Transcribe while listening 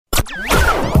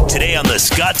Today on The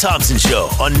Scott Thompson Show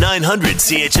on 900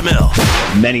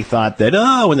 CHML. Many thought that,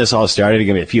 when this all started,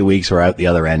 give me a few weeks, we're out the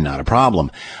other end, not a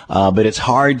problem. But it's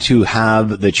hard to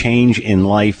have the change in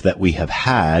life that we have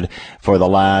had for the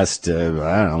last,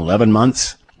 11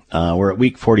 months. We're at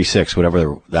week 46,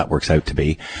 whatever that works out to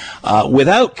be,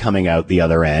 without coming out the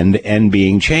other end and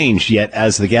being changed. Yet,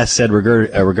 as the guest said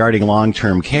regarding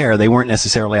long-term care, they weren't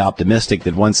necessarily optimistic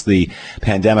that once the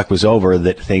pandemic was over,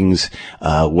 that things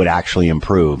would actually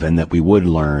improve and that we would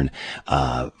learn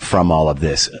from all of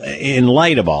this. In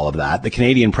light of all of that, the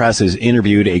Canadian press has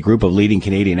interviewed a group of leading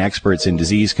Canadian experts in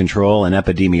disease control and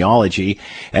epidemiology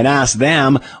and asked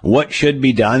them what should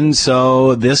be done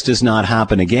so this does not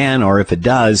happen again, or if it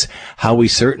does, how we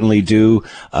certainly do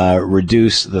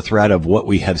reduce the threat of what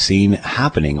we have seen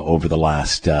happening over the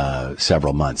last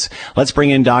several months. Let's bring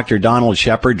in Dr. Donald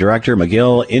Sheppard, Director,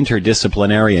 McGill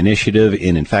Interdisciplinary Initiative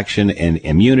in Infection and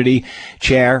Immunity,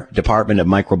 Chair, Department of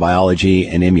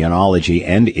Microbiology and Immunology,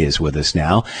 and is with us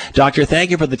now. Doctor,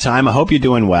 thank you for the time. I hope you're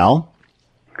doing well.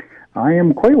 I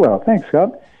am quite well. Thanks,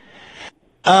 Scott.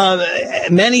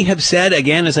 Many have said,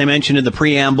 again, as I mentioned in the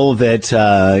preamble, that,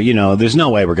 there's no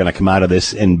way we're going to come out of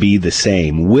this and be the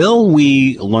same. Will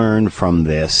we learn from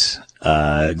this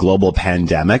global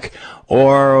pandemic?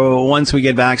 Or once we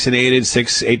get vaccinated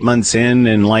 6-8 months in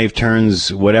and life turns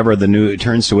to whatever the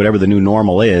new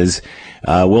normal is,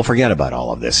 we'll forget about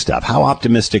all of this stuff. How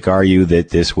optimistic are you that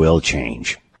this will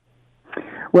change?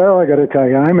 Well, I got to tell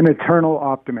you, I'm an eternal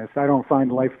optimist. I don't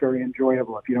find life very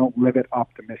enjoyable if you don't live it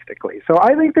optimistically. So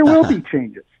I think there will be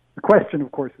changes. The question,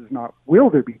 of course, is not will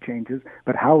there be changes,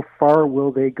 but how far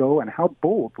will they go and how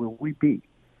bold will we be?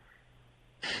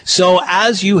 So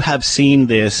as you have seen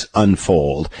this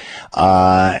unfold,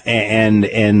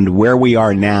 and where we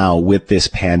are now with this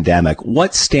pandemic,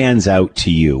 what stands out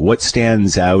to you? What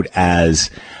stands out as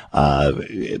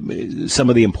some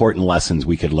of the important lessons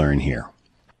we could learn here?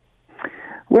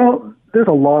 Well, there's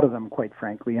a lot of them, quite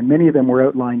frankly, and many of them were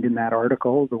outlined in that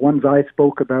article. The ones I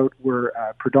spoke about were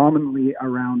predominantly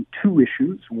around two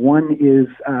issues. One is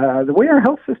the way our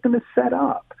health system is set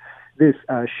up. This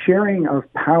sharing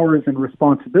of powers and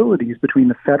responsibilities between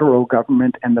the federal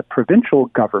government and the provincial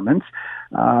governments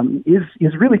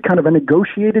is really kind of a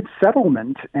negotiated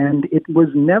settlement, and it was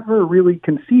never really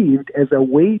conceived as a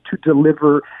way to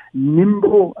deliver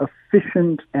nimble,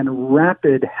 efficient, and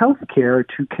rapid health care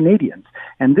to Canadians.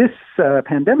 And this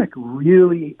pandemic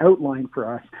really outlined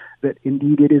for us that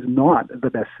indeed it is not the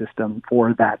best system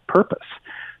for that purpose.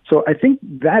 So I think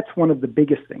that's one of the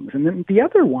biggest things. And then the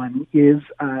other one is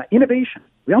innovation.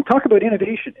 We don't talk about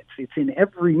innovation. It's in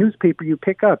every newspaper you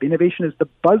pick up. Innovation is the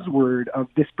buzzword of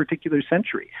this particular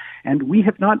century. And we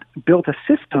have not built a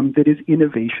system that is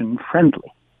innovation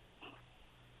friendly.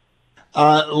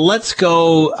 Let's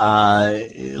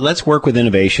work with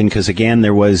innovation, because again,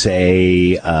 there was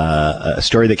a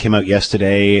story that came out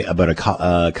yesterday about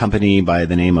a company by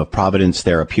the name of Providence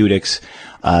Therapeutics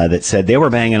that said they were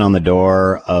banging on the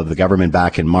door of the government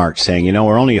back in March saying,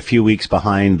 we're only a few weeks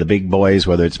behind the big boys,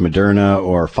 whether it's Moderna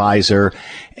or Pfizer,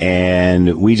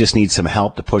 and we just need some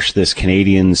help to push this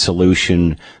Canadian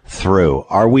solution through.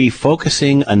 Are we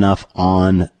focusing enough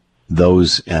on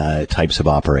those types of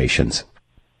operations?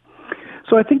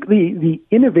 So I think the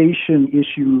innovation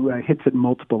issue hits at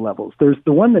multiple levels. There's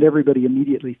the one that everybody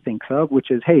immediately thinks of,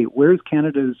 which is, hey, where's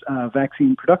Canada's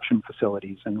vaccine production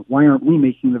facilities, and why aren't we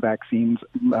making the vaccines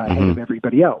ahead of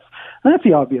everybody else? And that's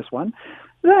the obvious one.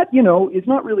 That, is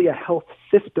not really a health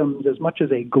systems as much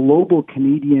as a global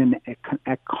Canadian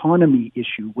economy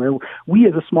issue, where we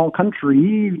as a small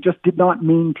country just did not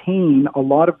maintain a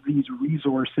lot of these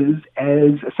resources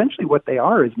as essentially what they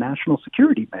are as national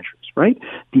security measures, right?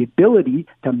 The ability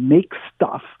to make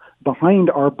stuff behind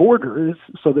our borders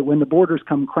so that when the borders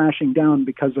come crashing down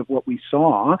because of what we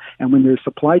saw and when there's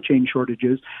supply chain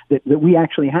shortages, that we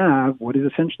actually have what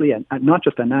is essentially not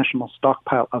just a national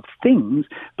stockpile of things,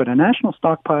 but a national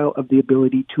stockpile of the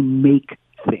ability to make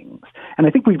things. And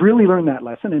I think we've really learned that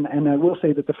lesson, and I will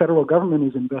say that the federal government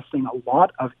is investing a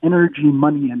lot of energy,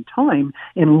 money, and time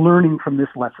in learning from this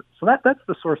lesson. So that's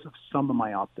the source of some of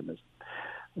my optimism.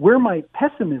 Where my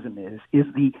pessimism is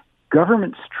the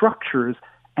government structures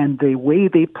and the way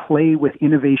they play with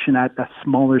innovation at a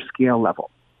smaller scale level.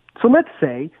 So let's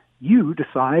say you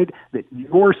decide that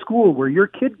your school where your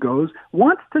kid goes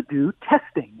wants to do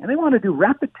testing, and they want to do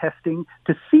rapid testing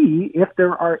to see if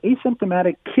there are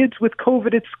asymptomatic kids with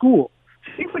COVID at school.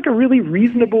 Seems like a really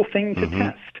reasonable thing to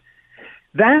test.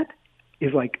 That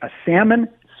is like a salmon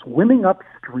swimming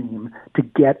upstream to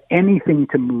get anything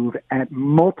to move at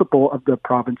multiple of the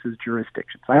province's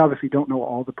jurisdictions. I obviously don't know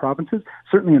all the provinces.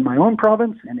 Certainly in my own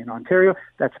province and in Ontario,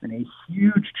 that's been a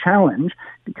huge challenge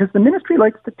because the ministry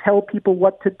likes to tell people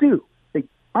what to do. They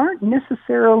aren't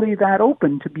necessarily that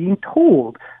open to being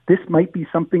told this might be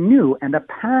something new and a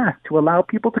path to allow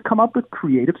people to come up with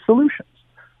creative solutions.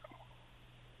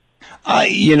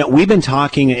 We've been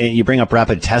talking, you bring up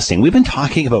rapid testing. We've been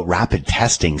talking about rapid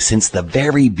testing since the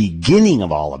very beginning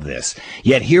of all of this.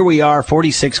 Yet here we are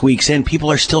 46 weeks in,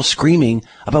 people are still screaming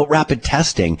about rapid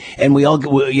testing. And we all,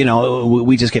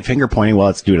 we just get finger pointing. Well,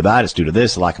 it's due to that. It's due to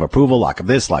this, lack of approval, lack of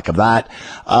this, lack of that.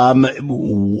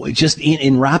 Just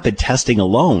in rapid testing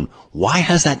alone, why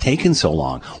has that taken so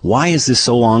long? Why is this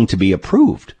so long to be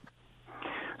approved?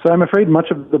 So I'm afraid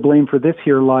much of the blame for this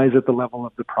here lies at the level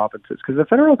of the provinces, because the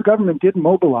federal government did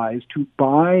mobilize to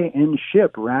buy and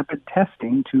ship rapid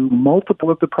testing to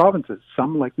multiple of the provinces,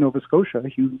 some like Nova Scotia,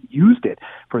 who used it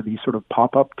for these sort of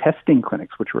pop-up testing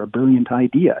clinics, which were a brilliant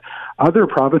idea. Other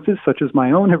provinces, such as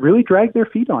my own, have really dragged their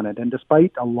feet on it, and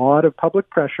despite a lot of public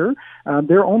pressure,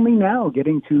 they're only now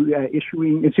getting to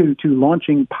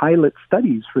launching pilot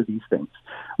studies for these things.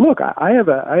 Look, I have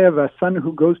a son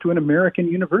who goes to an American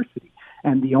university.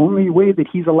 And the only way that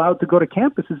he's allowed to go to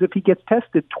campus is if he gets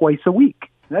tested twice a week.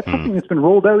 That's something that's been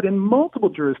rolled out in multiple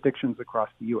jurisdictions across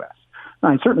the U.S. Now,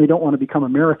 I certainly don't want to become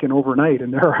American overnight,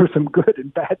 and there are some good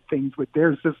and bad things with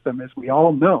their system, as we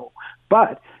all know.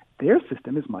 But their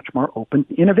system is much more open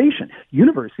to innovation.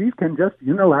 Universities can just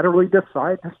unilaterally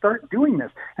decide to start doing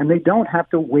this, and they don't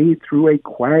have to wade through a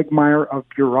quagmire of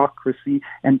bureaucracy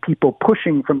and people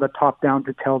pushing from the top down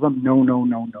to tell them, no, no,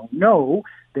 no, no, no.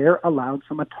 They're allowed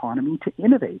some autonomy to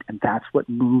innovate, and that's what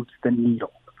moves the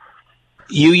needle.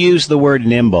 You use the word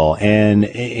nimble, and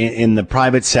in the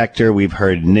private sector, we've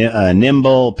heard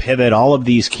nimble, pivot, all of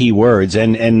these key words.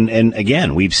 And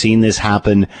again, we've seen this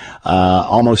happen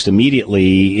almost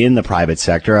immediately in the private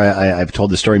sector. I've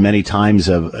told the story many times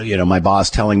of, my boss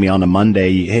telling me on a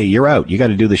Monday, hey, you're out. You got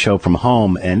to do the show from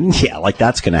home. And yeah, like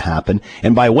that's going to happen.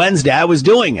 And by Wednesday, I was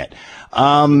doing it.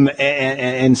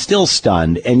 And still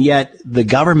stunned. And yet the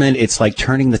government, it's like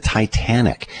turning the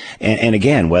Titanic. And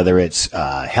again, whether it's,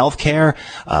 healthcare,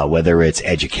 whether it's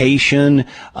education,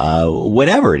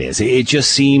 whatever it is, it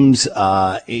just seems,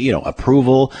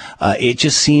 approval. It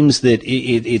just seems that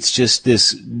it's just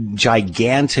this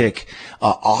gigantic,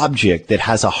 object that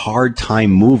has a hard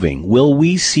time moving. Will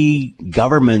we see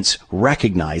governments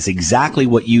recognize exactly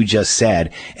what you just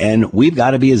said? And we've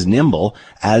got to be as nimble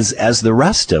as the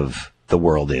rest of the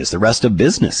world is, the rest of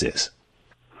business is.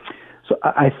 So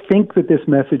I think that this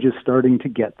message is starting to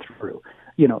get through.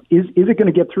 Is it going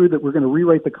to get through that we're going to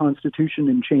rewrite the Constitution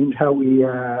and change how we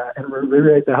and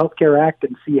rewrite the Healthcare Act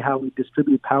and see how we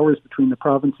distribute powers between the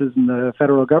provinces and the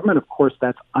federal government? Of course,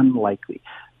 that's unlikely.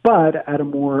 But at a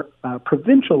more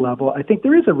provincial level, I think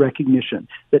there is a recognition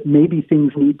that maybe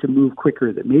things need to move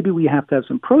quicker, that maybe we have to have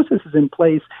some processes in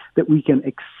place that we can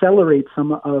accelerate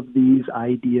some of these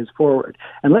ideas forward.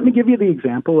 And let me give you the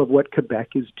example of what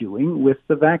Quebec is doing with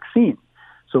the vaccine.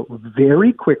 So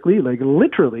very quickly, like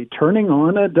literally turning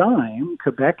on a dime,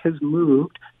 Quebec has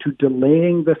moved to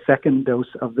delaying the second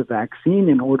dose of the vaccine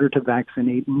in order to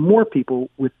vaccinate more people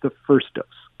with the first dose,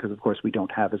 because, of course, we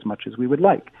don't have as much as we would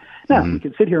like. Now, we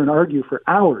can sit here and argue for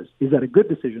hours. Is that a good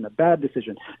decision, a bad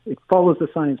decision? It follows the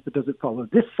science, but does it follow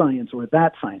this science or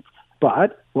that science?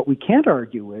 But what we can't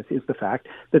argue with is the fact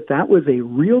that that was a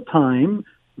real-time,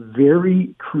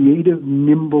 very creative,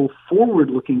 nimble,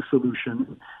 forward-looking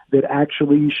solution that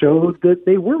actually showed that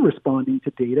they were responding to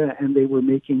data and they were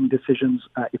making decisions,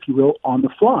 if you will, on the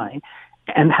fly,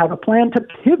 and have a plan to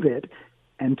pivot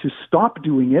and to stop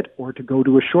doing it or to go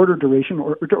to a shorter duration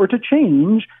or to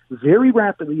change very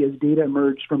rapidly as data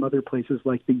emerged from other places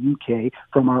like the UK,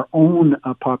 from our own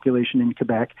population in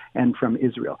Quebec, and from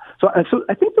Israel. So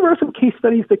I think there are some case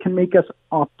studies that can make us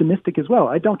optimistic as well.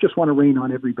 I don't just want to rain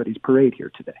on everybody's parade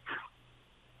here today.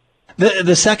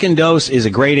 The second dose is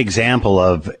a great example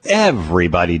of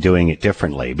everybody doing it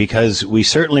differently, because we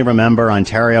certainly remember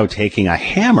Ontario taking a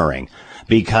hammering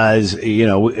because,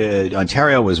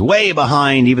 Ontario was way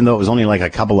behind, even though it was only like a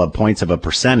couple of points of a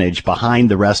percentage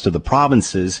behind the rest of the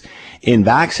provinces in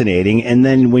vaccinating. And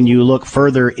then when you look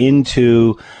further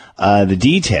into the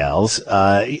details,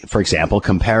 for example,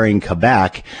 comparing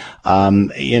Quebec,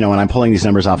 And I'm pulling these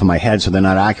numbers off of my head, so they're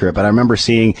not accurate, but I remember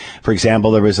seeing, for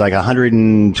example, there was like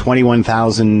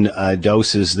 121,000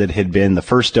 doses that had been, the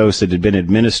first dose that had been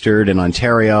administered in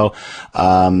Ontario.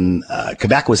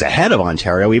 Quebec was ahead of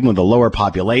Ontario, even with a lower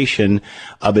population,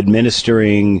 of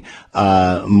administering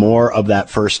more of that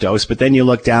first dose. But then you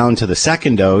look down to the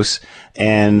second dose,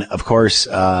 and of course,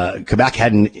 Quebec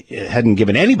hadn't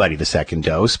given anybody the second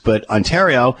dose, but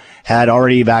Ontario had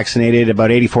already vaccinated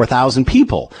about 84,000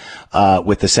 people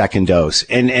with the second dose.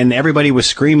 And everybody was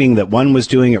screaming that one was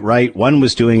doing it right, one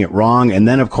was doing it wrong. And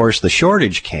then, of course, the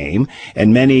shortage came,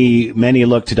 and many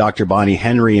looked to Dr. Bonnie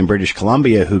Henry in British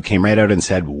Columbia, who came right out and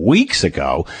said weeks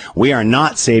ago, we are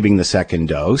not saving the second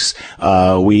dose.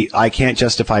 I can't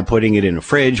justify putting it in a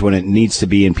fridge when it needs to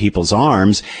be in people's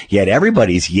arms. Yet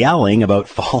everybody's yelling about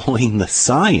following the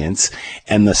science,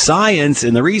 and the science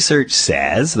and the research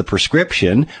says the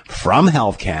prescription from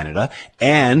Health Canada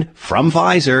and from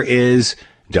Pfizer is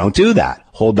don't do that.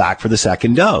 Hold back for the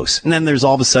second dose. And then there's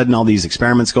all of a sudden all these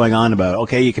experiments going on about,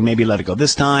 okay, you can maybe let it go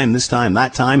this time,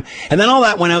 that time. And then all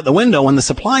that went out the window when the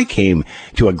supply came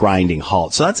to a grinding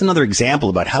halt. So that's another example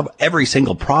about how every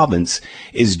single province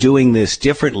is doing this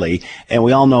differently. And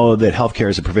we all know that healthcare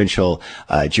is a provincial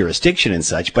jurisdiction and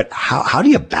such. But how do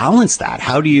you balance that?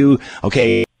 How do you,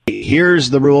 okay,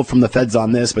 here's the rule from the feds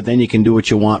on this, but then you can do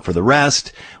what you want for the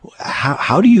rest.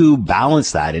 How do you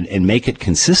balance that and make it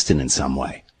consistent in some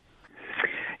way?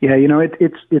 Yeah,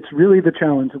 it's really the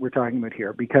challenge that we're talking about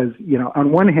here, because,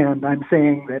 on one hand, I'm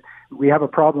saying that we have a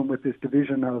problem with this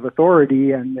division of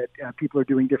authority and that people are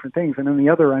doing different things. And on the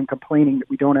other, I'm complaining that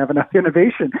we don't have enough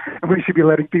innovation and we should be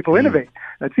letting people innovate.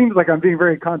 That seems like I'm being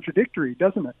very contradictory,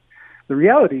 doesn't it? The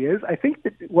reality is, I think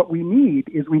that what we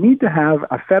need to have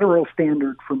a federal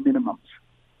standard for minimums.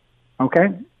 Okay?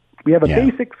 We have a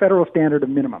basic federal standard of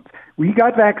minimums. We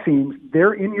got vaccines.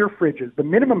 They're in your fridges. The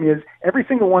minimum is every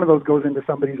single one of those goes into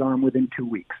somebody's arm within 2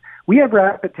 weeks. We have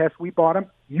rapid tests. We bought them.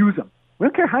 Use them. We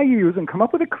don't care how you use them. Come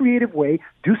up with a creative way.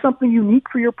 Do something unique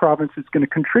for your province that's going to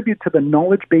contribute to the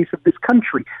knowledge base of this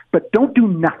country. But don't do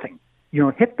nothing.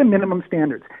 Hit the minimum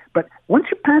standards. But once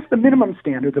you pass the minimum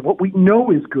standards of what we know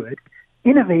is good,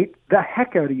 innovate the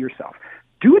heck out of yourself.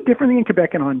 Do it differently in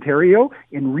Quebec and Ontario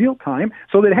in real time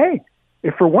so that, hey,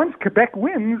 if for once Quebec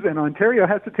wins and Ontario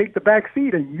has to take the back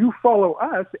seat and you follow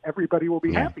us, everybody will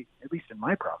be happy, at least in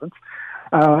my province.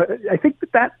 I think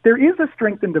that there is a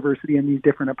strength and diversity in these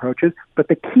different approaches, but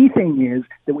the key thing is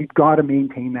that we've got to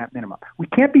maintain that minimum. We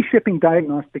can't be shipping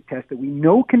diagnostic tests that we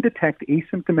know can detect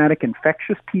asymptomatic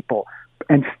infectious people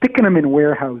and sticking them in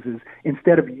warehouses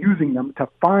instead of using them to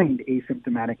find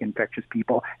asymptomatic infectious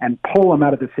people and pull them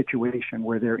out of the situation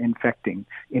where they're infecting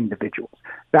individuals.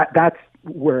 That's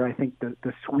where I think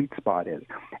the sweet spot is.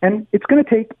 And it's going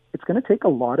to take a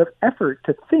lot of effort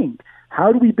to think,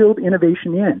 how do we build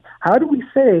innovation in? How do we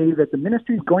say that the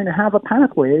ministry is going to have a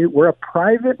pathway where a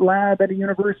private lab at a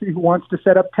university who wants to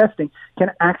set up testing can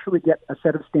actually get a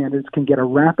set of standards, can get a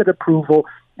rapid approval,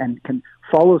 and can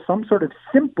follow some sort of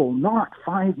simple, not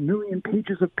 5 million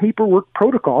pages of paperwork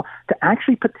protocol to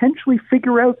actually potentially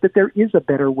figure out that there is a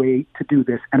better way to do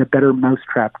this and a better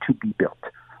mousetrap to be built.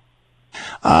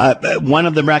 One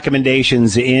of the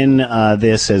recommendations in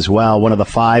this as well, one of the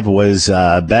 5 was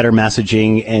better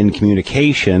messaging and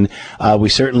communication. We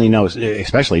certainly know,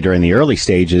 especially during the early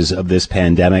stages of this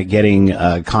pandemic, getting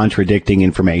contradicting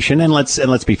information. And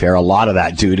let's be fair, a lot of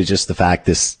that due to just the fact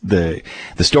the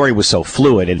story was so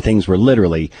fluid and things were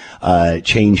literally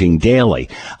changing daily.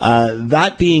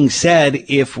 That being said,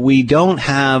 if we don't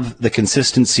have the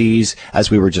consistencies, as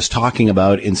we were just talking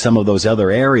about in some of those other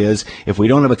areas, if we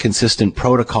don't have a consistent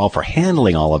protocol for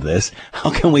handling all of this,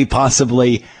 how can we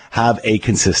possibly have a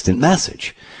consistent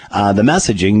message? The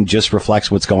messaging just reflects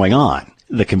what's going on,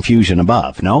 the confusion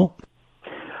above, no?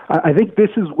 I think this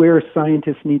is where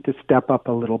scientists need to step up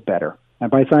a little better.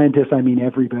 And by scientists, I mean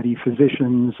everybody,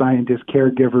 physicians, scientists,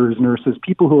 caregivers, nurses,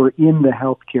 people who are in the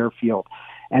healthcare field.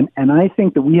 And I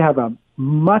think that we have a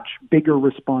much bigger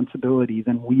responsibility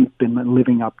than we've been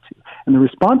living up to. And the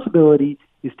responsibility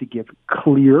is to give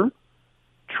clear,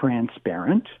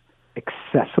 transparent,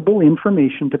 accessible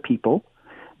information to people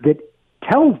that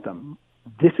tells them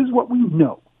this is what we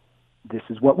know, this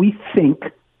is what we think,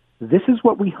 this is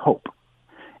what we hope.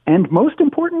 And most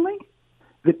importantly,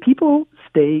 that people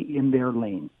stay in their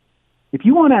lane. If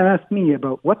you want to ask me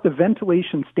about what the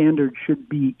ventilation standard should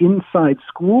be inside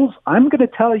schools, I'm going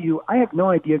to tell you I have no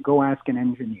idea. Go ask an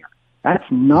engineer. That's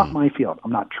not my field.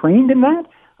 I'm not trained in that.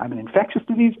 I'm an infectious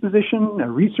disease physician, a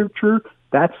researcher.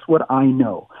 That's what I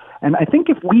know. And I think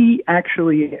if we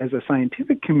actually, as a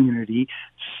scientific community,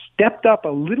 stepped up a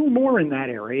little more in that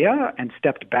area and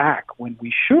stepped back when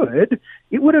we should,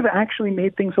 it would have actually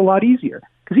made things a lot easier.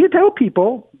 Because you tell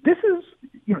people, this is,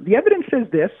 the evidence says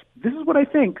this is what I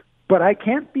think, but I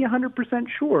can't be 100%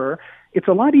 sure. It's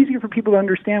a lot easier for people to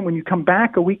understand when you come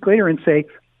back a week later and say,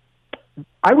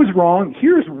 I was wrong,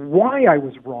 here's why I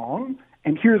was wrong,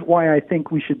 and here's why I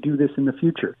think we should do this in the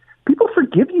future. People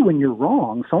forgive you when you're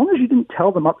wrong, so long as you didn't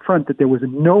tell them up front that there was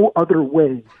no other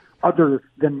way other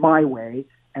than my way,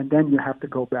 and then you have to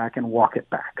go back and walk it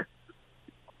back.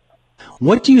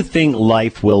 What do you think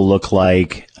life will look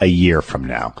like a year from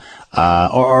now?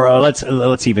 Or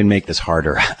let's even make this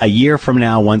harder. A year from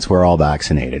now, once we're all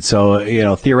vaccinated. So,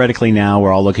 theoretically now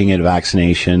we're all looking at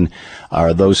vaccination,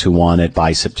 or those who want it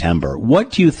by September.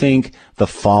 What do you think the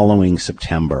following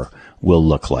September will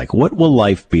look like? What will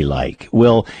life be like?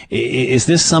 Is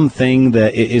this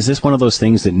one of those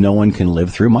things that no one can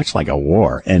live through, much like a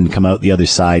war, and come out the other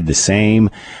side the same?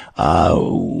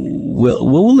 What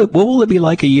will it be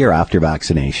like a year after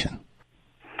vaccination?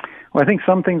 Well, I think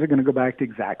some things are going to go back to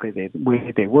exactly the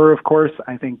way they were, of course.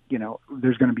 I think,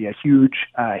 there's going to be a huge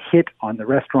hit on the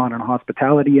restaurant and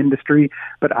hospitality industry,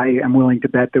 but I am willing to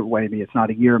bet that maybe it's not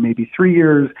a year, maybe 3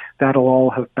 years, that'll all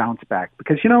have bounced back.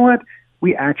 Because you know what?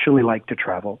 We actually like to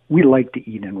travel. We like to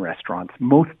eat in restaurants.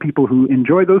 Most people who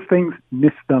enjoy those things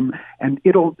miss them, and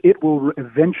it will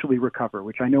eventually recover,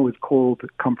 which I know is cold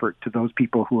comfort to those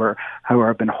people who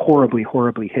have been horribly,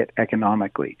 horribly hit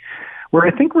economically. Where I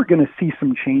think we're going to see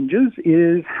some changes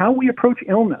is how we approach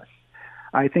illness.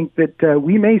 I think that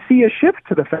we may see a shift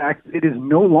to the fact that it is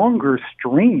no longer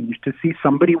strange to see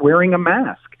somebody wearing a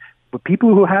mask. But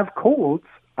people who have colds,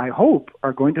 I hope,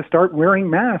 are going to start wearing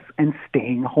masks and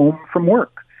staying home from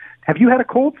work. Have you had a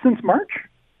cold since March?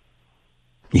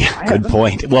 Yeah, good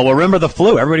point. Well, remember the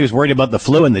flu. Everybody was worried about the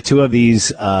flu and the two of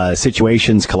these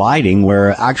situations colliding,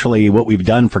 where actually what we've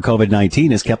done for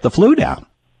COVID-19 is kept the flu down.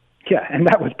 Yeah, and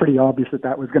that was pretty obvious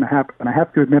that was going to happen. And I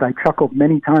have to admit, I chuckled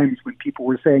many times when people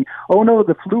were saying, oh, no,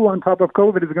 the flu on top of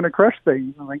COVID is going to crush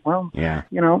things. I'm like, well, yeah.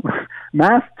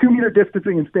 Mask, 2-meter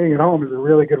distancing, and staying at home is a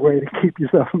really good way to keep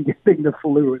yourself from getting the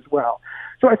flu as well.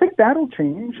 So I think that'll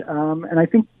change, and I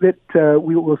think that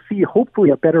we will see hopefully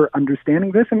a better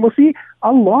understanding of this, and we'll see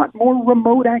a lot more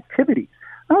remote activities.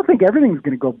 I don't think everything's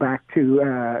going to go back to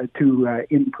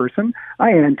in person.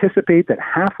 I anticipate that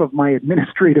half of my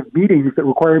administrative meetings that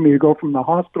require me to go from the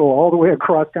hospital all the way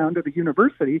across town to the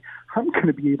university, I'm going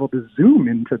to be able to Zoom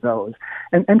into those.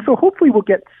 And so hopefully we'll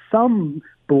get some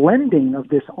blending of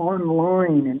this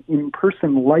online and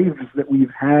in-person lives that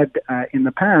we've had in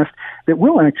the past that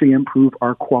will actually improve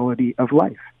our quality of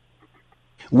life.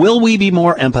 Will we be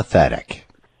more empathetic?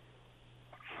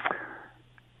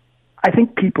 I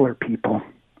think people are people.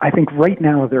 I think right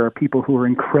now there are people who are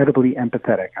incredibly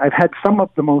empathetic. I've had some of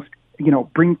the most,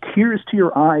 bring tears to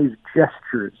your eyes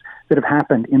gestures that have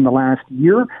happened in the last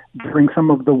year during some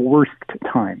of the worst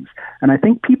times. And I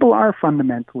think people are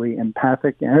fundamentally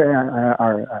empathic,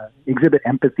 exhibit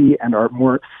empathy, and are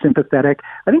more sympathetic.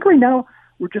 I think right now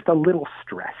we're just a little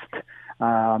stressed.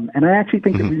 And I actually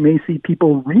think that we may see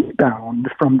people rebound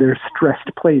from their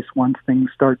stressed place once things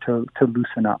start to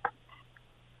loosen up.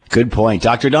 Good point.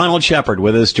 Dr. Donald Sheppard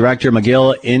with us, Director,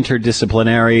 McGill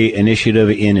Interdisciplinary Initiative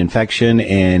in Infection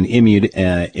and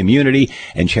Immunity,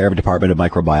 and Chair of Department of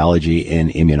Microbiology and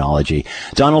Immunology.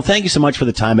 Donald, thank you so much for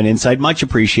the time and insight. Much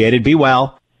appreciated. Be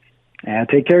well. And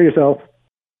take care of yourself.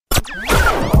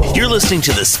 You're listening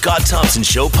to the Scott Thompson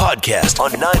Show podcast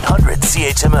on 900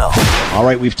 CHML. All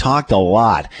right, we've talked a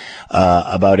lot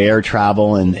about air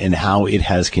travel and how it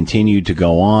has continued to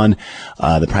go on.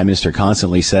 The Prime Minister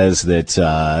constantly says that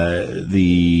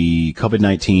the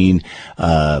COVID-19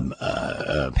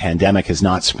 pandemic has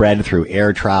not spread through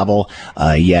air travel,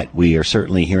 yet we are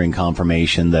certainly hearing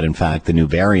confirmation that, in fact, the new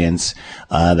variants,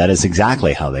 that is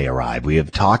exactly how they arrive. We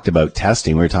have talked about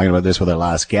testing. We were talking about this with our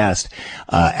last guest.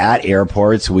 At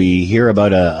airports, we hear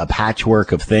about a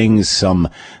patchwork of things, some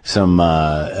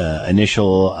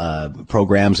initial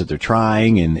programs that they're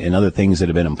trying and other things that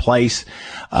have been in place.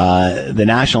 The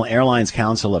National Airlines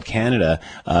Council of Canada,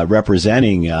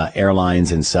 representing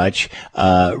airlines and such,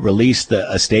 released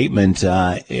a statement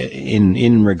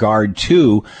in regard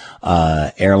to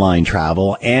airline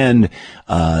travel and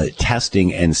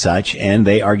testing and such, and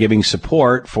they are giving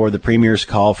support for the Premier's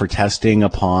call for testing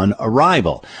upon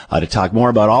arrival. To talk more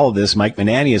about all of this, Mike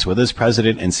McNaney is with us,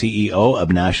 President and CEO of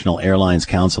National Airlines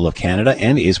Council of Canada,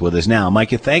 and is with us now. Mike,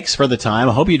 thanks for the time.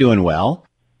 I hope you're doing well.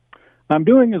 I'm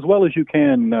doing as well as you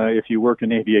can if you work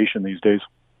in aviation these days.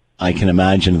 I can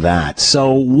imagine that.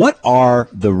 So what are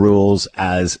the rules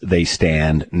as they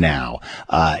stand now?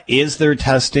 Is there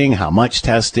testing? How much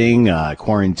testing?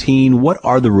 Quarantine? What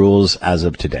are the rules as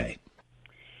of today?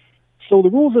 So the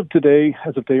rules of today,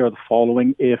 as of today, are the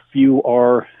following. If you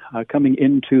are coming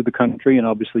into the country, and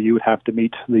obviously you would have to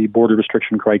meet the border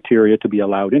restriction criteria to be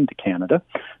allowed into Canada,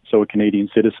 so a Canadian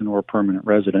citizen or a permanent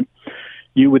resident,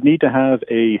 you would need to have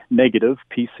a negative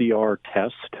PCR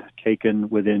test taken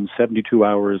within 72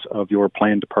 hours of your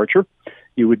planned departure.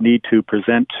 You would need to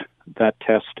present that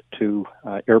test to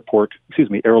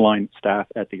airline staff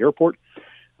at the airport,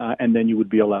 and then you would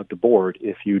be allowed to board.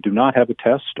 If you do not have a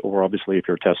test, or obviously if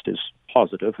your test is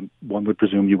positive, and one would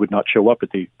presume you would not show up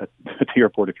at the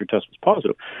airport if your test was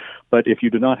positive. But if you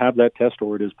do not have that test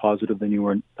or it is positive, then you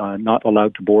are not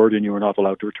allowed to board and you are not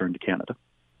allowed to return to Canada.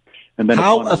 And then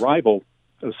upon arrival...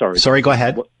 Oh, sorry, go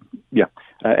ahead. Yeah,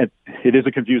 it is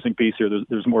a confusing piece here.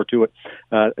 There's more to it.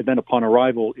 And then upon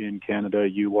arrival in Canada,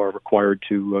 you are required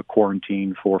to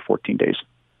quarantine for 14 days.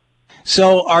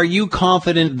 So are you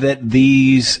confident that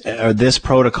this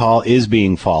protocol is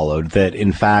being followed, that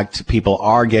in fact people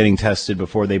are getting tested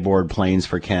before they board planes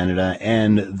for Canada,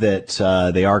 and that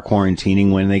they are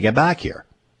quarantining when they get back here,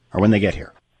 or when they get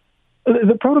here?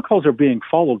 The protocols are being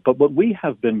followed, but what we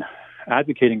have been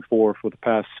advocating for the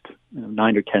past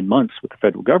 9 or 10 months with the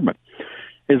federal government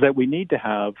is that we need to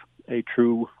have a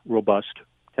true, robust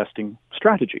testing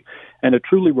strategy. And a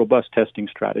truly robust testing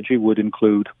strategy would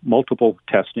include multiple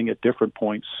testing at different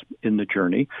points in the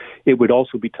journey. It would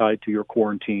also be tied to your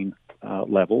quarantine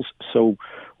levels. So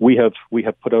we have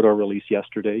put out our release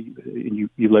yesterday, and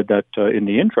you led that in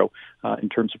the intro, in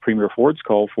terms of Premier Ford's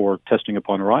call for testing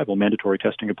upon arrival, mandatory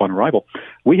testing upon arrival.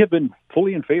 We have been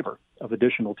fully in favor of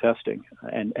additional testing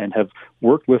and have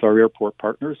worked with our airport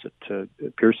partners at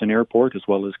Pearson Airport, as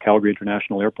well as Calgary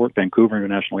International Airport, Vancouver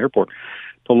International Airport,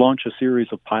 to launch a series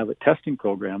of pilot testing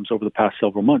programs over the past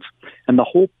several months. And the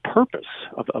whole purpose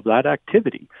of that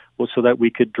activity was so that we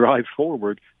could drive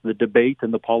forward the debate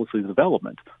and the policy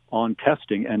development on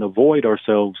testing and avoid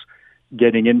ourselves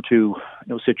getting into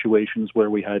situations where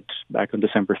we had back on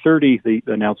December 30 the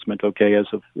announcement, okay, as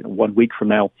of 1 week from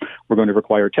now, we're going to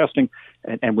require testing,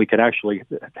 and we could actually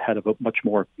have a much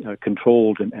more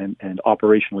controlled and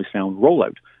operationally sound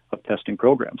rollout of testing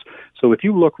programs. So if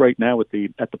you look right now at the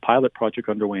pilot project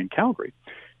underway in Calgary,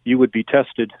 you would be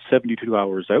tested 72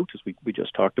 hours out, as we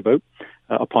just talked about.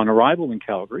 Upon arrival in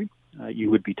Calgary, you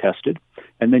would be tested,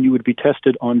 and then you would be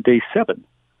tested on day 7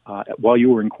 while you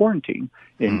were in quarantine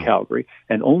in Calgary,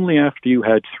 and only after you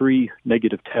had 3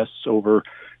 negative tests over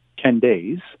 10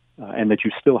 days, and that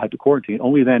you still had to quarantine,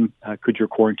 only then could your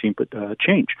quarantine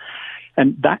change.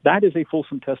 And that is a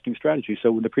fulsome testing strategy.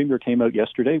 So when the Premier came out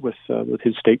yesterday with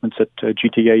his statements at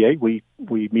GTAA, we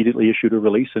immediately issued a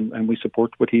release, and we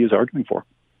support what he is arguing for.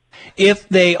 If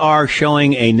they are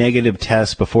showing a negative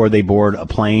test before they board a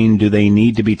plane, do they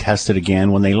need to be tested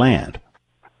again when they land?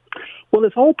 Well,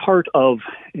 it's all part of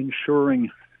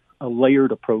ensuring a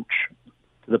layered approach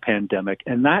to the pandemic,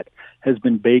 and that has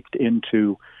been baked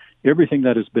into everything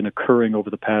that has been occurring over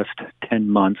the past 10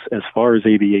 months as far as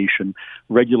aviation,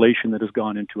 regulation that has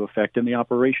gone into effect, and the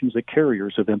operations that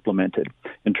carriers have implemented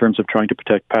in terms of trying to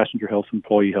protect passenger health,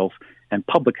 employee health, and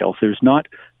public health. There's not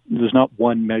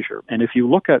one measure. And if you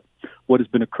look at what has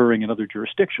been occurring in other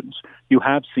jurisdictions, you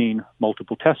have seen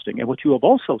multiple testing. And what you have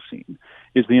also seen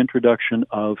is the introduction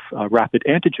of rapid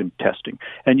antigen testing.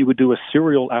 And you would do a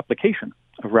serial application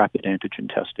of rapid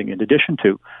antigen testing in addition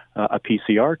to a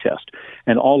PCR test.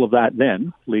 And all of that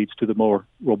then leads to the more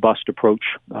robust approach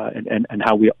and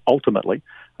how we ultimately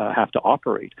have to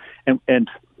operate. And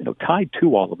tied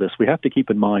to all of this, we have to keep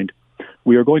in mind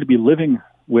we are going to be living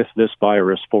with this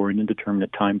virus for an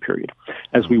indeterminate time period.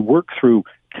 As we work through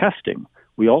testing,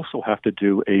 we also have to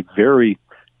do a very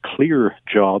clear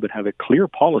job and have a clear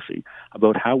policy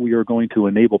about how we are going to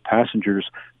enable passengers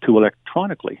to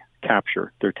electronically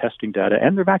capture their testing data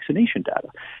and their vaccination data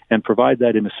and provide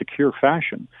that in a secure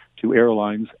fashion to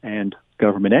airlines and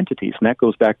government entities. And that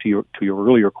goes back to your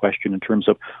earlier question in terms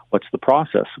of what's the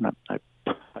process. And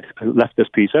I left this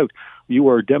piece out. You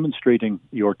are demonstrating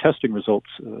your testing results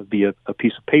via a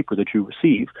piece of paper that you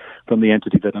receive from the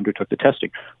entity that undertook the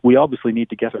testing. We obviously need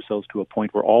to get ourselves to a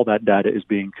point where all that data is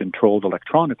being controlled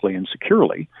electronically and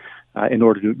securely in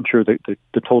order to ensure the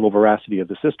total veracity of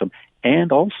the system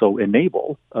and also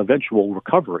enable eventual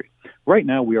recovery. Right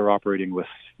now, we are operating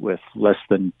with less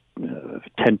than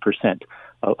 10%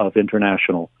 of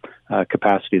international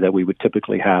capacity that we would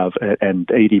typically have, and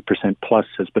 80% plus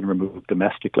has been removed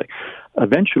domestically.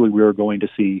 Eventually, we are going to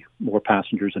see more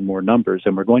passengers and more numbers,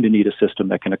 and we're going to need a system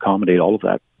that can accommodate all of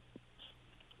that.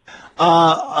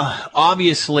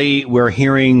 Obviously, we're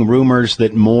hearing rumors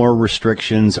that more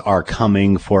restrictions are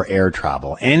coming for air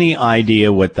travel. Any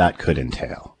idea what that could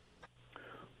entail?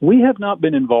 We have not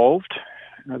been involved.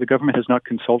 The government has not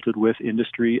consulted with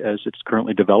industry as it's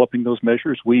currently developing those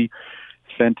measures. We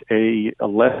sent a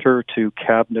letter to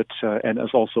Cabinet and as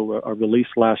also a release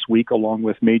last week along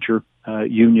with major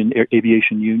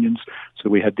aviation unions. So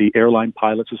we had the Airline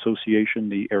Pilots Association,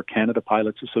 the Air Canada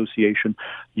Pilots Association,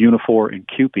 Unifor, and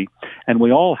CUPE. And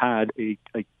we all had a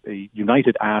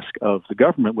united ask of the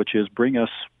government, which is bring us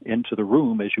into the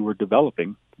room as you were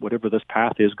developing whatever this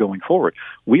path is going forward.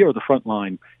 We are the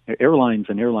frontline, airlines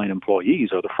and airline employees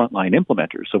are the frontline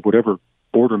implementers of whatever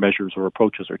border measures or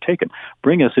approaches are taken.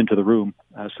 Bring us into the room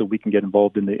so we can get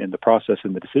involved in the process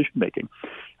and the decision making.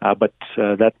 But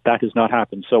that has not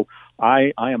happened. So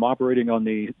I am operating on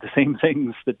the same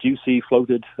things that you see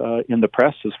floated in the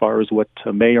press as far as what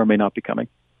may or may not be coming.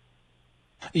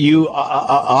 You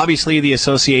obviously the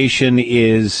association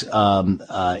is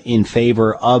in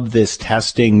favor of this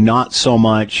testing, not so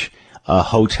much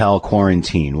hotel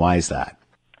quarantine. Why is that?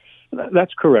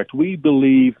 That's correct. We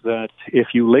believe that if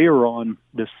you layer on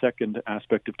this second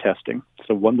aspect of testing,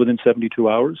 so one within 72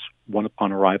 hours, one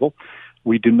upon arrival,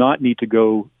 we do not need to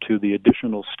go to the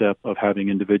additional step of having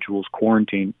individuals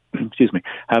quarantine,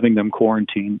 having them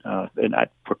quarantine, and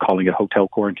we're calling it hotel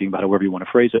quarantine, but however you want to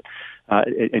phrase it,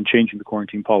 and changing the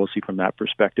quarantine policy from that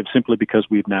perspective, simply because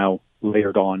we've now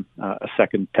layered on a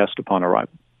second test upon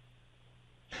arrival.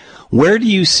 Where do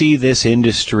you see this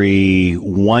industry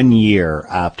 1 year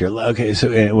after? Okay,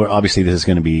 so obviously this is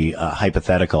going to be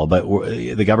hypothetical, but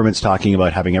the government's talking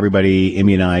about having everybody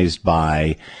immunized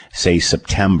by, say,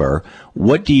 September.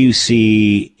 What do you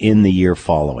see in the year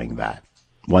following that,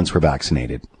 once we're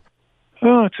vaccinated?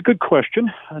 Oh, it's a good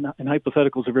question. And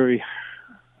hypotheticals are very,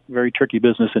 very tricky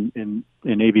business in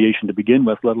aviation to begin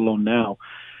with, let alone now.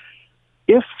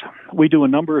 If we do a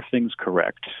number of things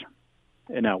correct,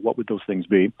 and now, what would those things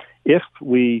be? If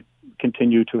we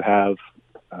continue to have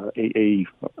a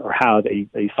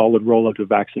solid rollout of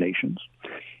vaccinations,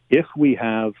 if we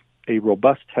have a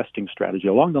robust testing strategy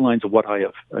along the lines of what I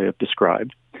have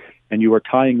described, and you are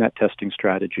tying that testing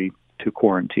strategy to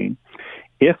quarantine,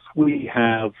 if we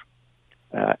have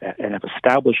and have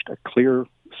established a clear,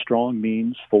 strong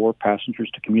means for passengers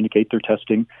to communicate their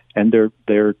testing and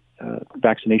their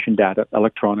vaccination data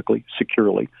electronically,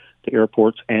 securely, to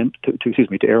airports and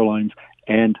to airlines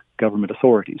and government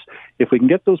authorities. If we can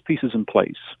get those pieces in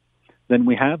place, then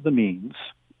we have the means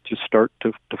to start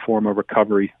to form a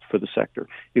recovery for the sector.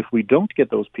 If we don't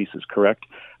get those pieces correct,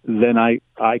 then I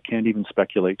can't even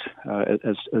speculate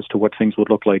as to what things would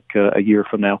look like a year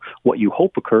from now. What you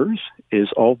hope occurs is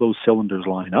all those cylinders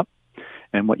line up.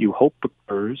 And what you hope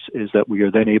occurs is that we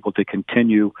are then able to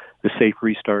continue the safe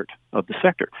restart of the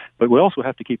sector. But we also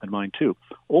have to keep in mind, too,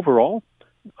 overall,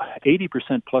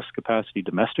 80% plus capacity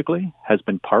domestically has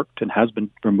been parked and has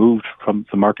been removed from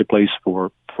the marketplace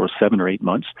for 7 or 8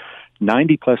 months.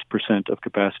 90+% of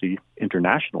capacity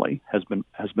internationally has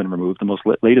been removed. The most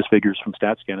latest figures from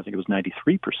StatScan, I think it was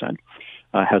 93%,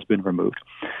 has been removed.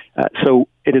 So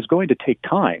it is going to take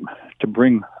time to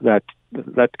bring that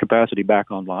capacity back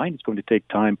online. It's going to take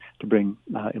time to bring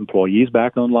employees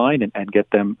back online and get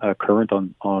them current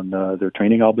on their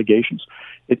training obligations.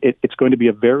 It's going to be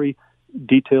a very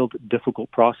detailed,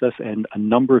 difficult process, and a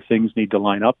number of things need to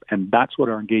line up, and that's what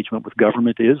our engagement with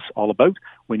government is all about.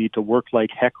 We need to work like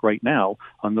heck right now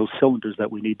on those cylinders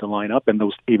that we need to line up and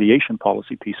those aviation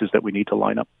policy pieces that we need to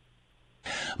line up.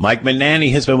 Mike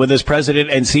McNaney has been with us, President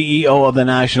and CEO of the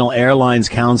National Airlines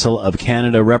Council of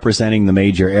Canada, representing the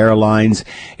major airlines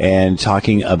and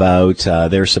talking about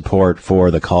their support for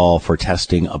the call for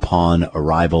testing upon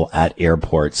arrival at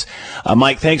airports.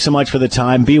 Mike, thanks so much for the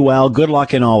time. Be well. Good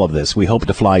luck in all of this. We hope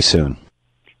to fly soon.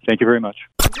 Thank you very much.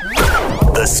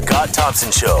 The Scott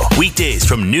Thompson Show, weekdays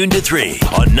from noon to 3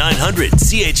 on 900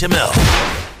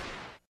 CHML.